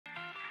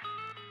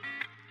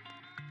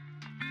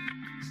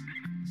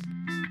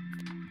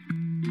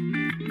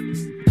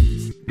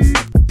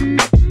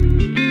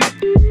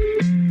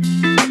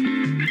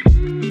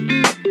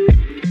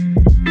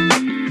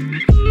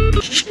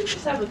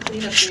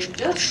clean up here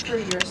just for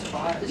your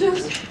spot.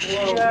 Just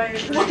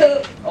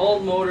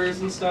old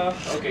motors and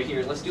stuff. Okay,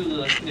 here, let's do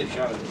the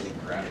shot of the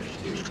garage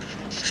too.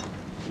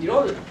 You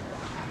know what? Okay.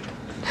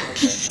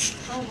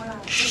 Oh wow,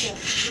 okay.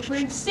 We're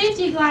wearing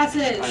safety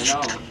glasses! I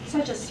know.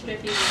 Such a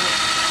spiffy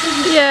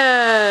word.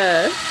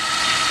 Yeah.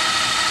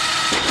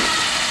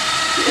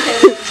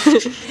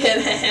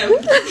 Hit him.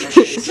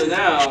 Okay, so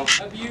now,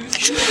 abuse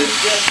is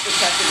just the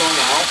tester going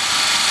out.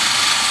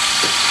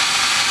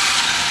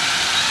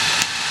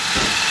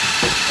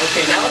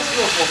 Okay, now let's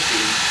go full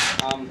speed.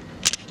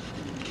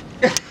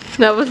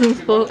 That wasn't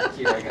full.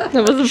 Here, I got it.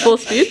 That wasn't full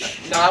speed.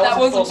 No, that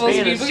wasn't full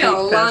speed. We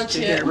gotta launch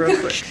it. real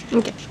quick.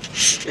 Okay.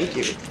 Thank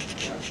you.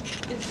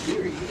 In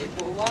theory, it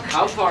will launch.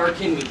 How far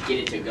can we get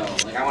it to go?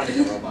 Like, I want it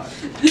to be a robot.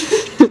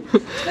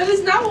 That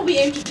is not what we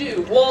aim to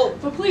do. Well,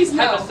 But please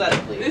no.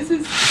 hypothetically. This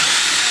is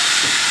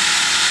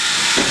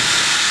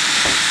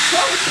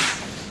close.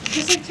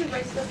 Just like to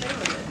race the thing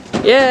with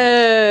it.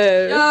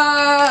 Yeah.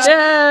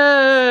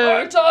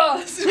 Yeah.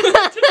 Toss.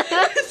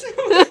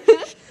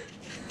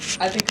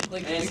 I think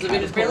like And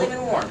it's barely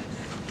been warm.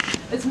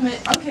 it's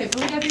okay, but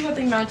we gotta think about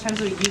the amount of times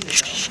we use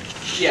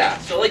it Yeah,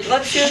 so like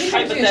let's just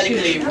I think we should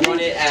hypothetically shoot. run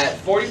it at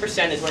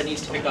 40% is what it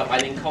needs to pick up. I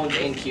think cones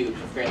and cubes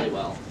fairly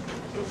well.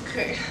 though.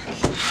 Okay.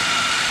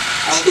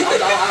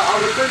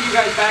 I'll refer to you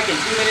guys back in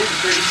 2 minutes and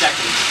 30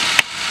 seconds.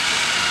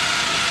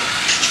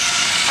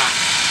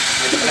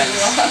 My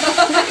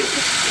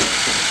defense.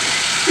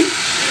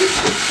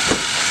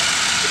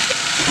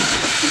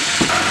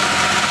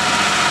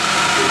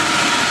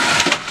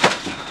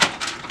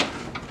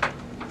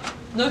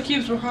 No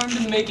cubes were harmed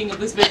in the making of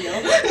this video. No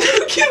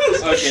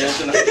cubes. Okay, that's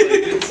enough.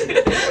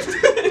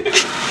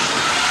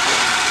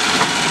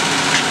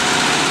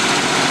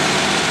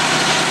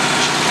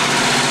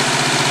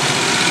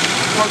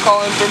 We're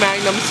calling for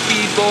Magnum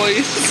Speed,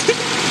 boys.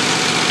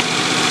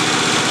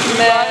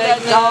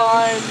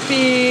 Magnum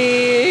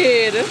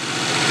speed.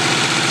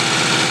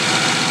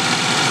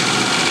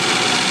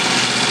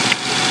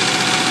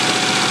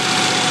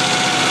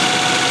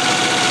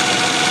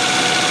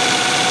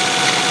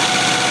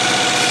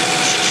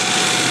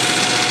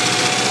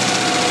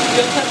 You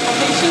guys have more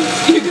patience?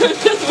 You guys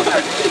just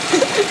work.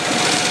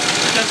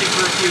 Nothing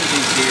for a few of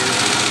these deers.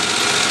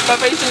 My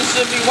patience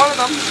should be one of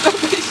them.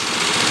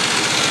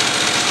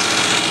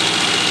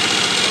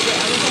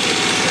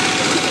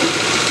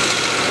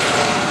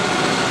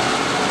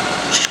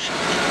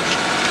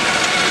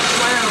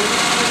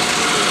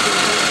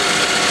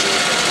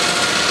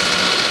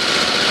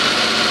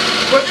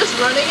 We're just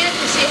running it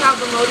to see how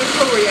the motors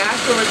will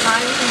react over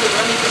time, and we're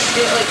running this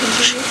like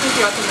continuously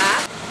throughout the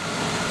map.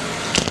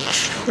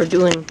 We're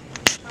doing.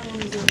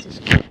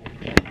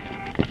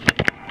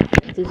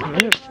 These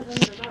minutes.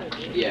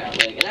 Yeah,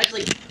 like, and that's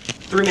like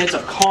 3 minutes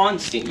of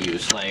constant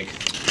use, like.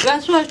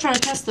 That's what I was trying to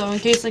test though, in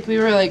case like we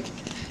were like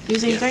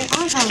using during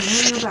our time.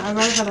 I'd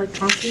rather have like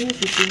constant use,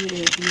 which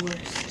usually is the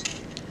worst.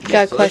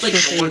 Got a So that's question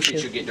like for the you worst you two.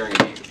 should get during a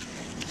game.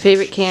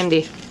 Favorite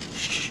candy?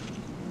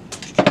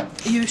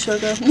 You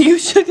sugar. You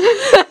sugar.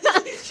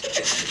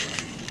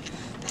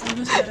 I'm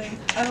just kidding.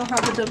 I don't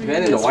have a W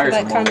Man, and the for wires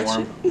that are kind more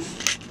of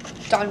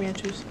shit. Dog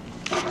Manchus.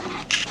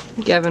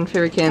 Gavin,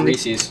 favorite candy?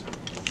 Reese's.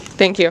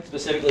 Thank you.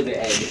 Specifically the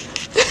egg.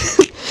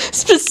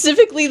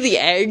 Specifically the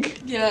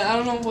egg. Yeah, I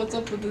don't know what's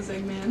up with this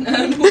egg man.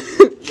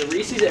 The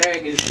Reese's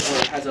egg is,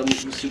 has a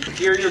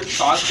superior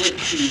chocolate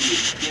to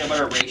peanut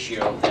butter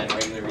ratio than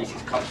regular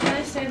Reese's cups. Can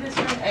I say this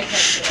from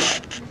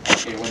egghead?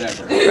 Okay,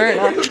 whatever. Fair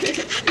enough.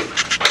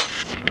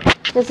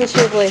 This is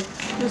Shirley.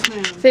 Yes,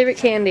 ma'am. Favorite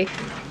candy?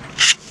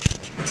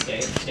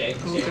 Stay.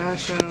 Oh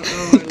gosh, I don't know.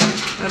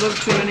 I love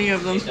too many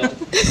of them.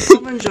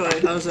 Come enjoy.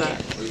 How's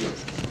that?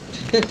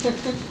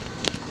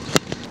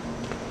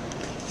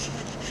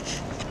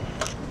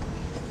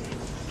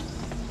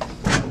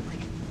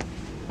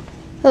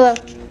 Hello.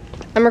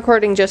 I'm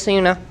recording, just so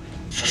you know.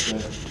 Okay.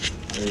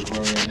 Are you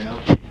recording right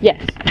now?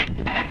 Yes.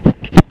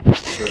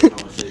 First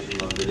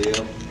conversation on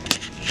video?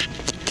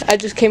 I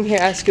just came here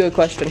to ask you a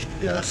question.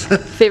 Yes.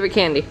 Favorite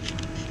candy?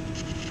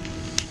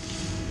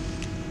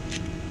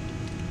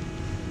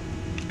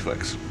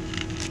 Twix.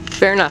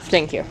 Fair enough,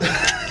 thank you.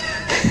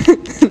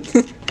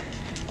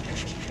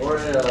 Or a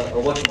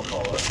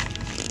whatchamacallit.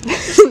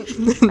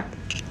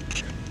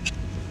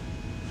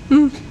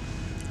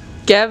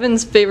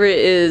 Gavin's favorite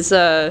is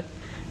the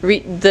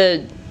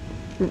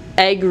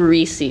egg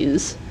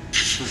Reese's.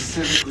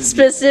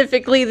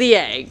 Specifically the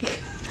egg.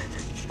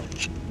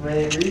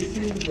 Man,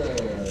 Reese's,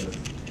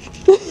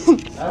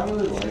 I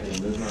really like them. This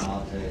is my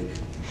hot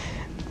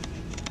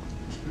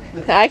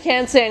take. I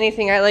can't say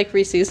anything, I like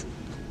Reese's.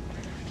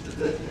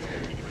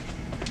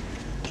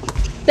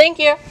 Thank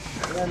you.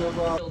 Yeah, no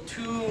problem.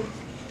 Two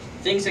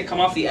things that come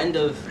off the end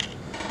of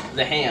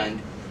the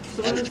hand.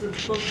 So when is the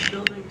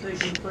building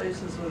taking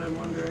place is what I'm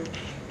wondering.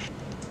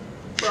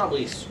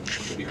 Probably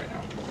should be right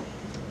now.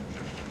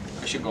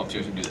 I should go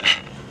upstairs and do that.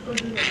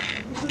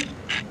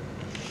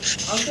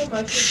 I'll go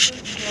back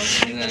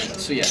to And then,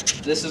 so yeah,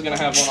 this is gonna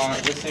have one on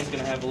it. This thing's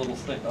gonna have a little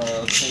thing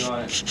on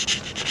it.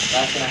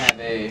 That's gonna have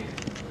a.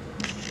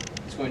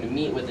 It's going to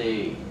meet with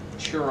a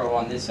churro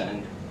on this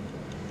end.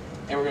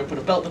 And we're gonna put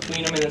a belt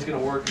between them and it's gonna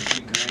work. It's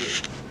gonna be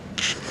great.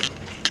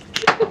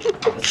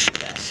 That's the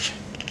best.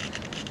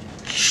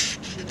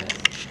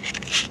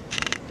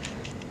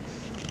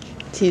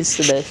 He's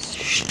the best.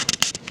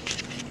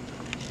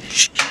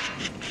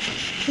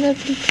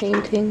 Lovely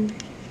painting.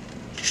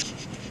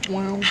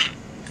 Wow. I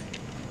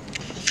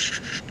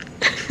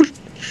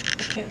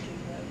can't do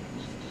that.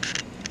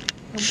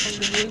 I'm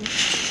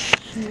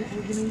from the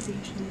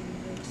organization.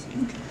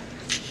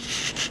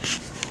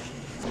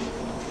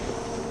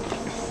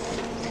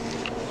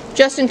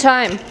 Just in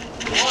time.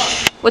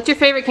 What's your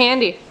favorite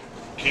candy?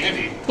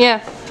 Candy.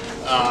 Yeah.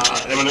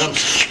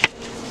 M&M's.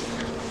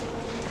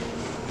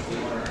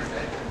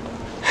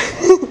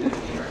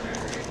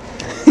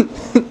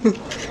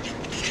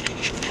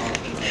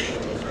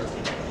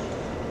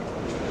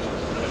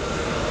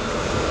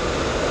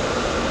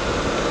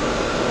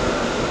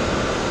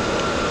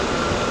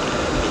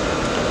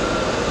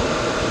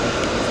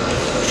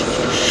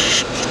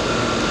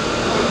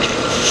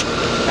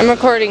 I'm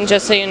recording,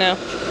 just so you know.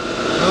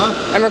 Huh?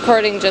 I'm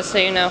recording, just so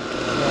you know. So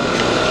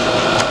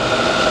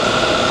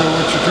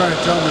what you're trying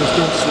to tell me is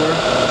don't swear?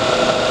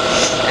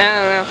 I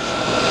don't know.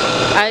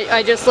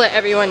 I just let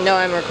everyone know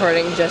I'm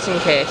recording, just in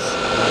case.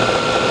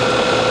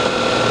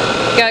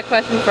 Got a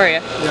question for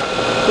you.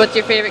 Yeah. What's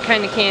your favorite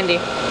kind of candy?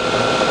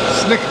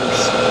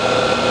 Snickers.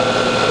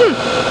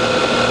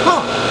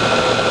 Huh.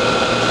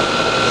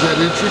 Is that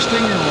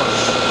interesting or what?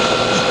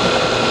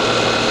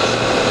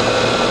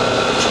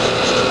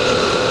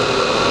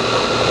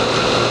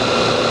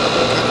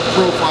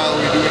 Profile are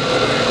we doing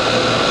today?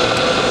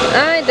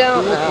 I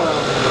don't know.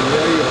 Profile.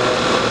 Yeah, you are.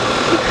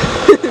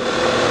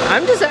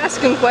 I'm just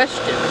asking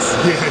questions.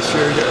 Yeah,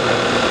 sure. Yeah.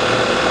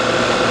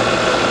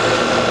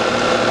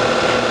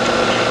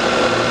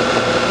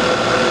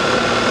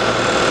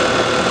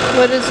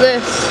 What is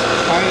this?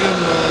 I am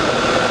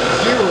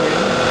zeroing.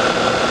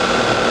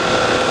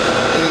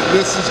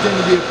 This is going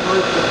to be a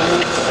part that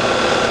holds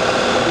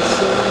this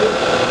cylinder.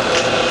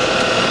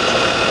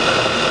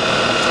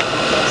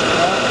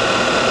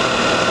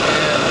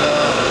 And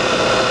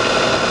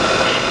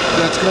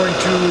that's going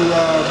to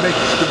make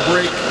the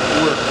brake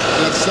work.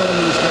 That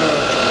cylinder is going to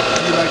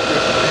be like the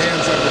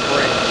hands on the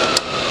brake.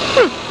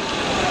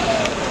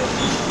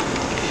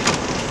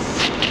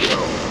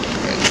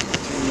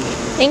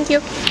 Thank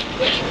you.